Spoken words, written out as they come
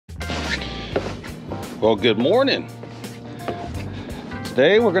Well, good morning.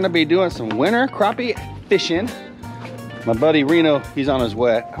 Today we're gonna be doing some winter crappie fishing. My buddy Reno, he's on his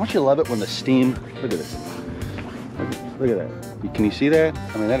way. Don't you love it when the steam, look at this. Look at that. Can you see that?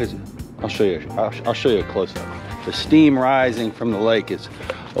 I mean, that is, I'll show you a close up. The steam rising from the lake is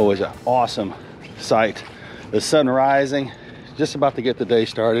always an awesome sight. The sun rising, just about to get the day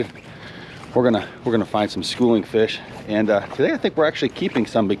started. We're gonna find some schooling fish. And today I think we're actually keeping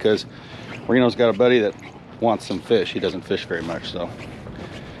some because Reno's got a buddy that wants some fish. He doesn't fish very much, so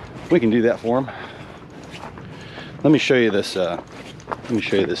we can do that for him. Let me show you this. Let me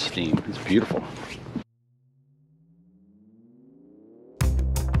show you this steam. It's beautiful.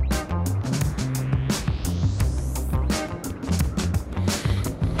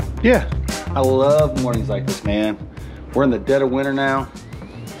 Yeah, I love mornings like this, man. We're in the dead of winter now.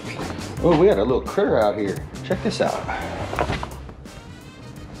 Oh, we got a little critter out here. Check this out.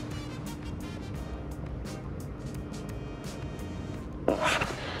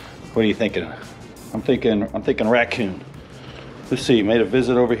 What are you thinking? I'm thinking raccoon. Let's see, made a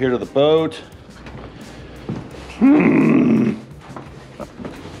visit over here to the boat. I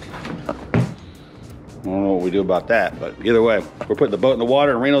don't know what we do about that, but either way, we're putting the boat in the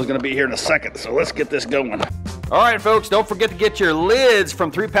water and Reno's gonna be here in a second, so let's get this going. All right, folks, don't forget to get your lids from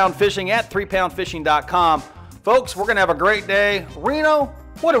 3 Pound Fishing at 3poundfishing.com. Folks, we're gonna have a great day. Reno,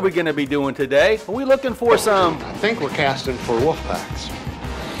 what are we gonna be doing today? Are we looking for some? I think we're casting for wolf packs.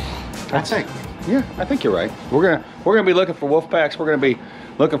 I think. Yeah, I think you're right. We're gonna be looking for wolf packs. We're gonna be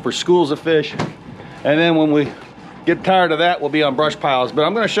looking for schools of fish, and then when we get tired of that, we'll be on brush piles. But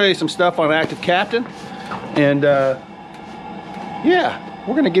I'm gonna show you some stuff on Active Captain, and yeah,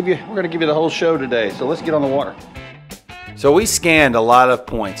 we're gonna give you the whole show today. So let's get on the water. So we scanned a lot of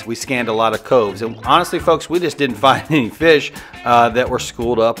points. We scanned a lot of coves, and honestly, folks, we just didn't find any fish that were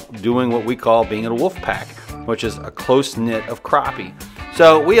schooled up doing what we call being a wolf pack, which is a close knit of crappie.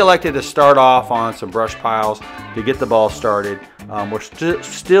 So we elected to start off on some brush piles to get the ball started. We're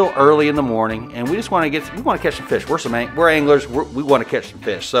still early in the morning, and we just want to catch some fish. We're anglers. We want to catch some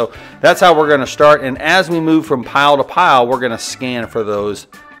fish. So that's how we're going to start. And as we move from pile to pile, we're going to scan for those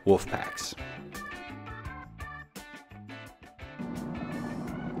wolf packs.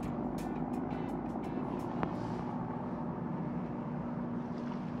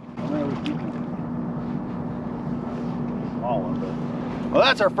 Well,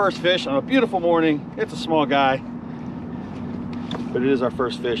 that's our first fish on a beautiful morning. It's a small guy, but it is our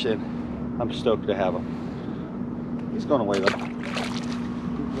first fish, and I'm stoked to have him. He's going away though.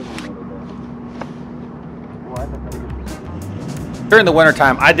 During the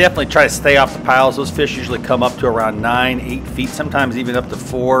wintertime, I definitely try to stay off the piles. Those fish usually come up to around 9-8 feet, sometimes even up to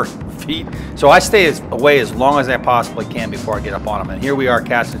 4 feet. So I stay away as long as I possibly can before I get up on them. And here we are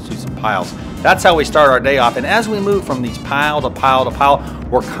casting through some piles. That's how we start our day off. And as we move from these pile to pile to pile,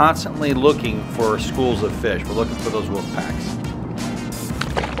 we're constantly looking for schools of fish. We're looking for those wolf packs.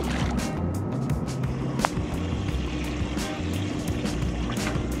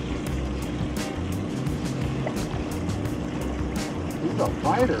 He's a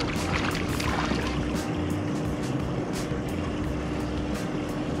fighter.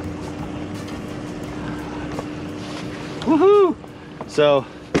 Woohoo! So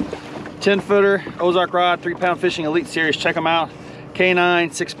 10-footer Ozark rod, 3 Pound Fishing Elite Series. Check them out. K9,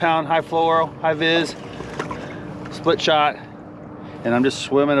 6-pound high fluoro, high vis, split shot, and I'm just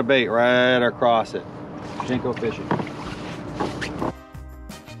swimming a bait right across it. Jinko fishing.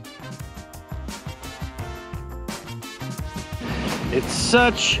 It's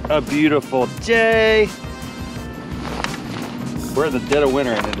such a beautiful day. We're in the dead of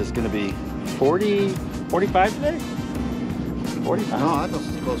winter, and it is going to be 40, 45 today. 45? No, I thought it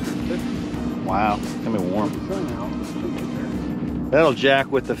was closer to 50. Wow, it's gonna be warm. That'll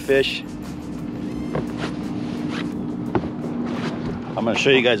jack with the fish. I'm gonna show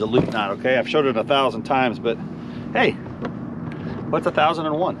you guys a loop knot, okay? I've showed it 1,000 times, but hey, what's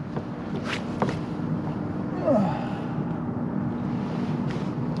 1,001?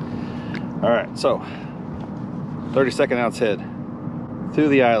 All right, so 32nd ounce head through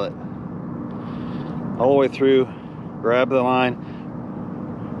the eyelet, all the way through. Grab the line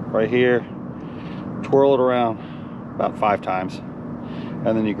right here, twirl it around about 5 times,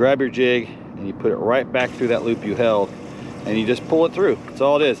 and then you grab your jig and you put it right back through that loop you held, and you just pull it through. That's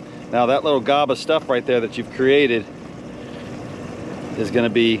all it is. Now that little gob of stuff right there that you've created is going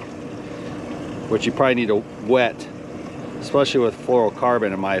to be what you probably need to wet, especially with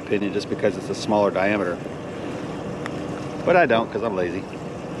fluorocarbon in my opinion, just because it's a smaller diameter. But I don't, because I'm lazy.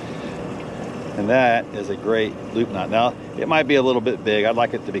 And that is a great loop knot. Now, it might be a little bit big. I'd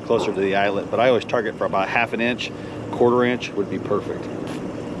like it to be closer to the eyelet, but I always target for about 1/2 inch, 1/4 inch would be perfect.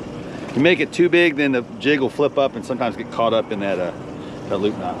 If you make it too big, then the jig will flip up and sometimes get caught up in that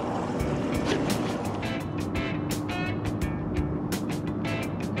loop knot.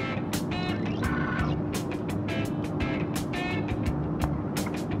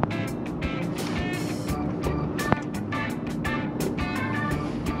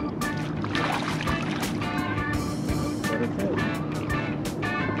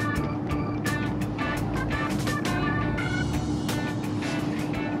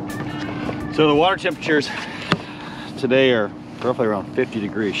 So the water temperatures today are roughly around 50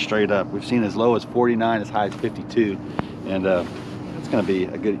 degrees straight up. We've seen as low as 49, as high as 52, and it's going to be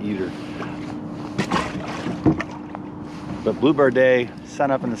a good eater. But bluebird day, sun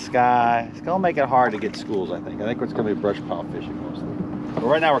up in the sky, it's going to make it hard to get schools, I think. I think it's going to be brush pile fishing mostly. But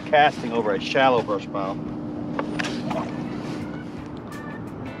right now we're casting over a shallow brush pile.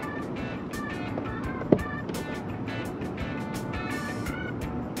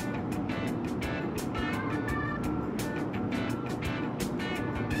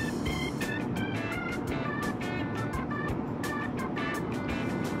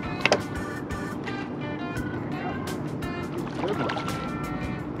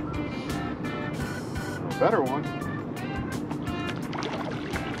 Better one.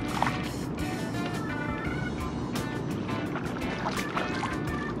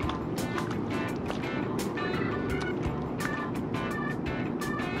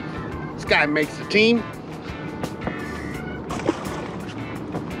 This guy makes the team.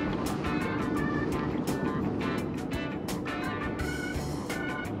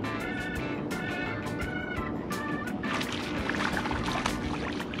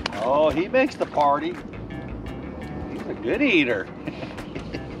 Oh, he makes the party. He's a good eater.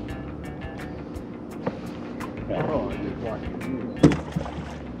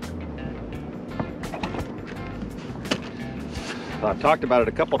 I've talked about it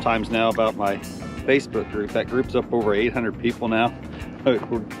a couple times now about my Facebook group. That group's up over 800 people now.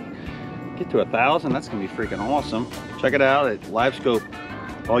 We'll get to 1,000. That's gonna be freaking awesome. Check it out at LiveScope.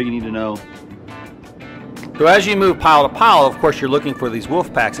 All you need to know. So as you move pile to pile, of course, you're looking for these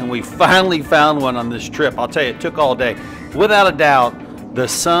wolf packs, and we finally found one on this trip. I'll tell you, it took all day. Without a doubt, the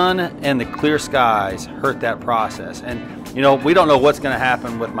sun and the clear skies hurt that process. And you know, we don't know what's going to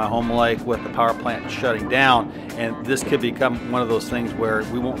happen with my home lake, with the power plant shutting down, and this could become one of those things where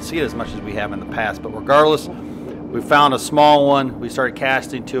we won't see it as much as we have in the past. But regardless, we found a small one. We started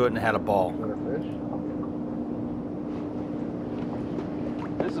casting to it and had a ball.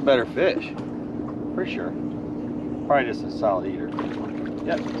 This is a better fish, for sure. Probably just a solid eater.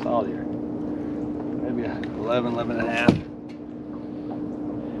 Yep, solid eater. Maybe 11, 11 and a half.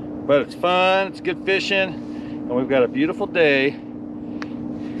 But it's fun, it's good fishing, and we've got a beautiful day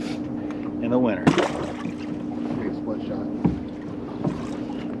in the winter. Big split shot.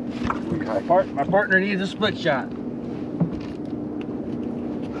 My partner needs a split shot.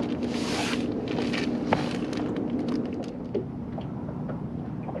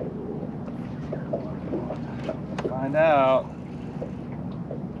 Find out.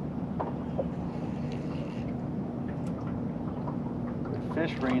 Good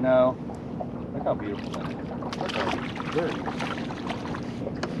fish, Reno. Look how beautiful that is.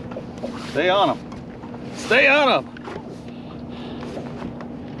 Stay on them. Stay on them.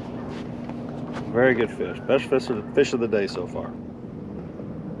 Very good fish. Best fish of the day so far.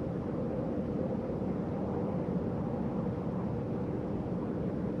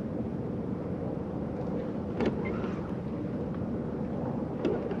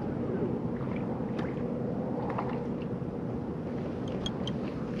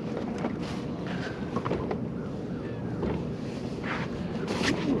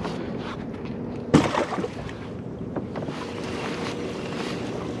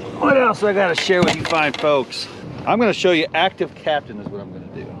 What else I got to share with you fine folks? I'm going to show you active captain is what I'm going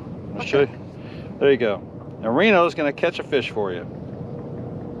to do. I'm going to show you. There you go. Now Reno's going to catch a fish for you.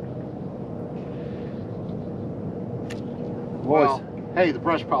 Well, hey, the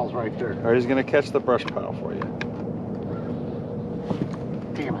brush pile's right there. Or he's going to catch the brush pile for you.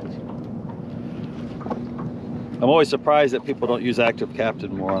 Damn it. I'm always surprised that people don't use active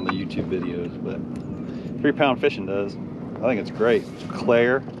captain more on the YouTube videos, but 3-pound fishing does. I think it's great. It's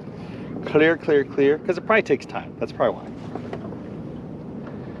clear, because it probably takes time. That's probably why.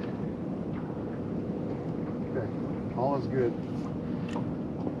 Okay, all is good.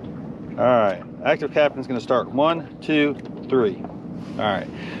 All right, active captain's gonna start 1, 2, 3. All right,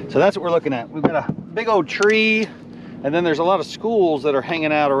 so that's what we're looking at. We've got a big old tree, and then there's a lot of schools that are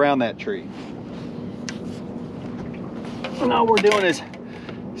hanging out around that tree. And all we're doing is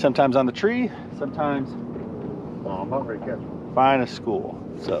sometimes on the tree, sometimes Oh, I'm about ready to catch him. find a school.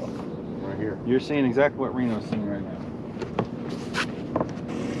 So Right here. you're seeing exactly what Reno's seeing right now.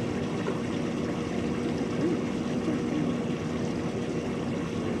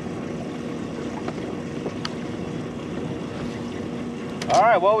 All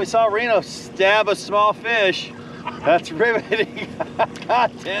right, well, we saw Reno stab a small fish. That's riveting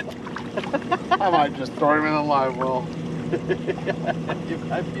content. I might just throw him in the live well. You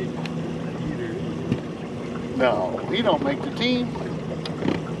might be an eater. No, he don't make the team.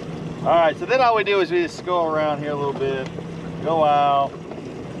 All right, so then all we do is we just go around here a little bit, go out.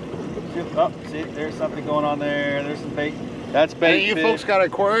 Oh, see, there's something going on there. There's some bait. That's bait. Hey, you fish. folks got an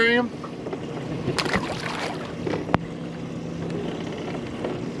aquarium?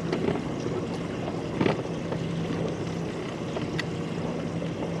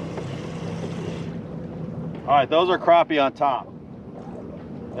 All right, those are crappie on top.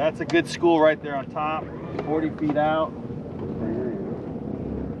 That's a good school right there on top, 40 feet out.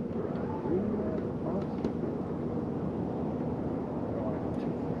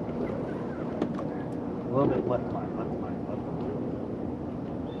 A little bit left line, left line, left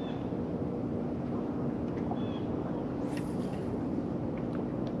line.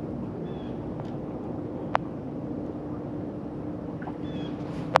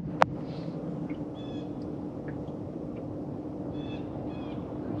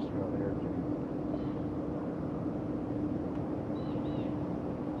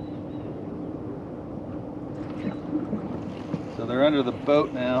 So they're under the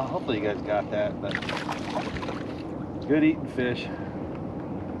boat now. Hopefully you guys got that, but good eating fish.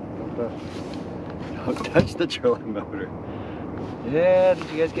 Don't touch the trolling motor. Yeah, did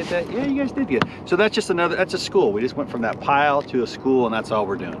you guys get that? Yeah, you guys did get it. So that's just another, that's a school. We just went from that pile to a school, and that's all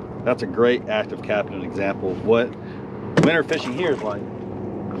we're doing. That's a great active captain example of what winter fishing here is like.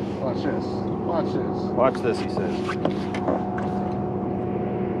 Watch this. Watch this. Watch this, he says.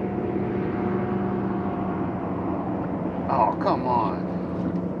 Oh, come on.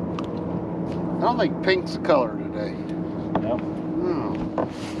 I don't think pink's the color today. Nope. No.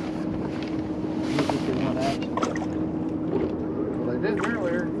 Well, they did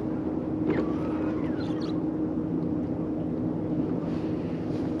earlier.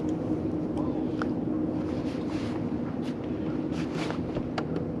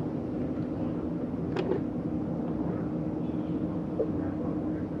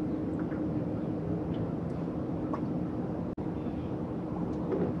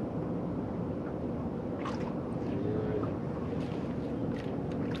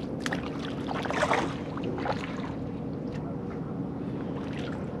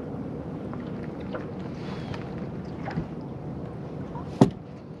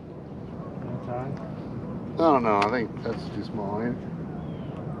 I don't know. I think that's too small. Ain't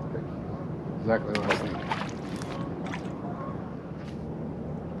it? Exactly what I think.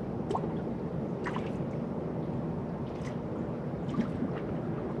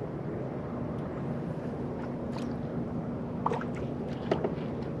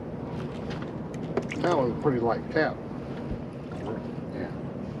 That was a pretty light tap. Yeah.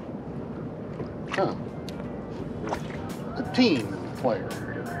 Huh. A team player.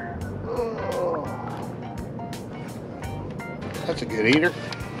 Oh. That's a good eater.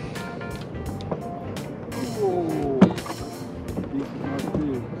 Oh.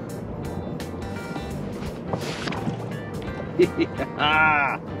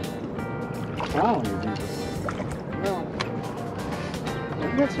 Yeah. Wow, you're deep. Well,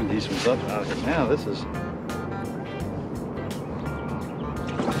 We got some decent stuff out of it now. This is.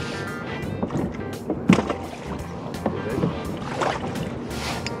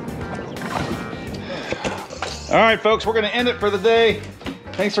 All right, folks, we're going to end it for the day.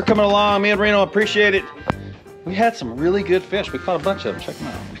 Thanks for coming along. Me and Reno appreciate it. We had some really good fish. We caught a bunch of them. Check them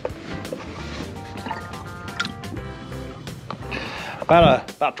out.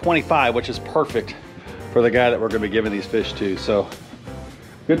 About 25, which is perfect for the guy that we're going to be giving these fish to. So,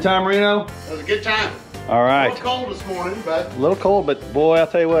 good time, Reno? it was a good time. All right. A little cold this morning, but A little cold, but boy, I'll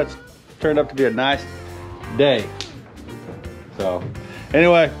tell you what, it's turned up to be a nice day. So,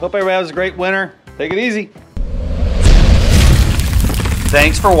 anyway, hope everybody has a great winter. Take it easy.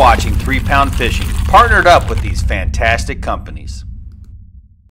 Thanks for watching 3 Pound Fishing, partnered up with these fantastic companies.